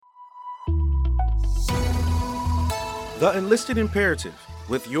The Enlisted Imperative.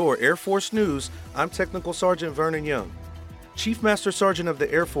 With your Air Force News, I'm Technical Sergeant Vernon Young. Chief Master Sergeant of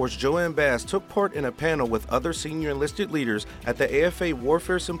the Air Force Joanne Bass took part in a panel with other senior enlisted leaders at the AFA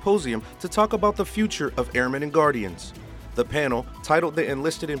Warfare Symposium to talk about the future of airmen and guardians. The panel, titled The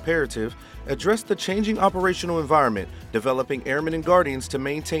Enlisted Imperative, addressed the changing operational environment, developing airmen and guardians to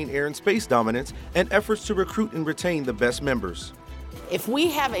maintain air and space dominance, and efforts to recruit and retain the best members. If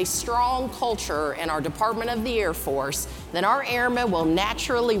we have a strong culture in our Department of the Air Force, then our airmen will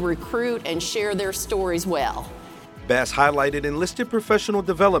naturally recruit and share their stories well. Bass highlighted enlisted professional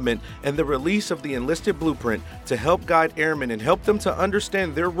development and the release of the Enlisted Blueprint to help guide airmen and help them to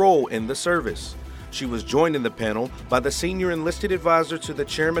understand their role in the service. She was joined in the panel by the Senior Enlisted Advisor to the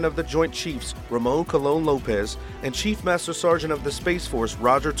Chairman of the Joint Chiefs, Ramon Colon Lopez, and Chief Master Sergeant of the Space Force,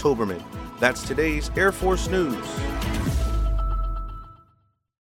 Roger Toberman. That's today's Air Force News.